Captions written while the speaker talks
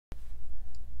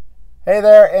Hey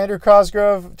there, Andrew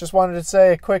Cosgrove. Just wanted to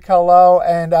say a quick hello,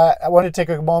 and I wanted to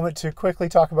take a moment to quickly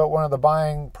talk about one of the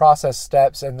buying process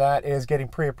steps, and that is getting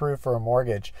pre-approved for a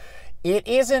mortgage. It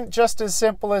isn't just as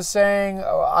simple as saying,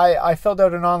 oh, I filled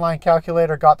out an online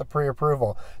calculator, got the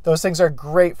pre-approval. Those things are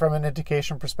great from an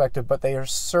indication perspective, but they are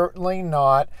certainly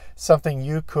not something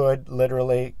you could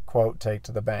literally, quote, take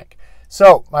to the bank.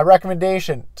 So my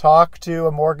recommendation, talk to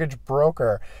a mortgage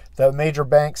broker. The major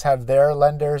banks have their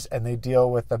lenders and they deal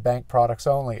with the bank products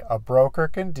only. A broker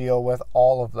can deal with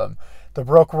all of them. The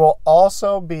broker will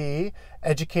also be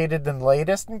educated in the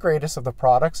latest and greatest of the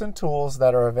products and tools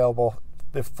that are available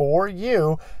for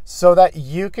you so that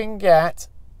you can get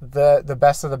the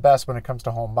best of the best when it comes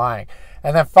to home buying.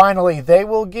 And then finally, they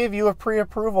will give you a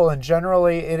pre-approval, and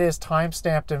generally it is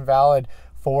time-stamped and valid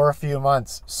for a few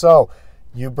months. So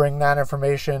you bring that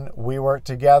information, we work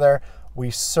together, we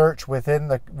search within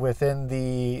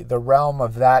the realm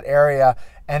of that area,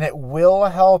 and it will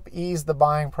help ease the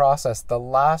buying process. The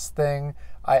last thing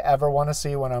I ever want to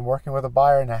see when I'm working with a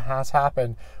buyer, and it has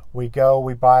happened, we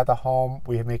buy the home,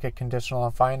 we make it conditional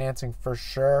on financing for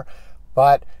sure,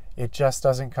 but it just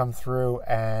doesn't come through,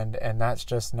 and that's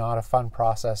just not a fun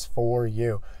process for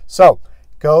you. So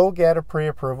go get a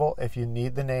pre-approval. If you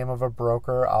need the name of a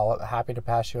broker, I'll happy to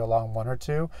pass you along one or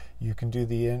two. You can do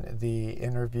the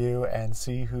interview and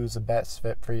see who's the best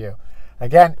fit for you.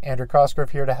 Again, Andrew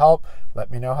Cosgrove here to help.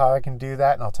 Let me know how I can do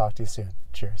that, and I'll talk to you soon.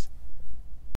 Cheers.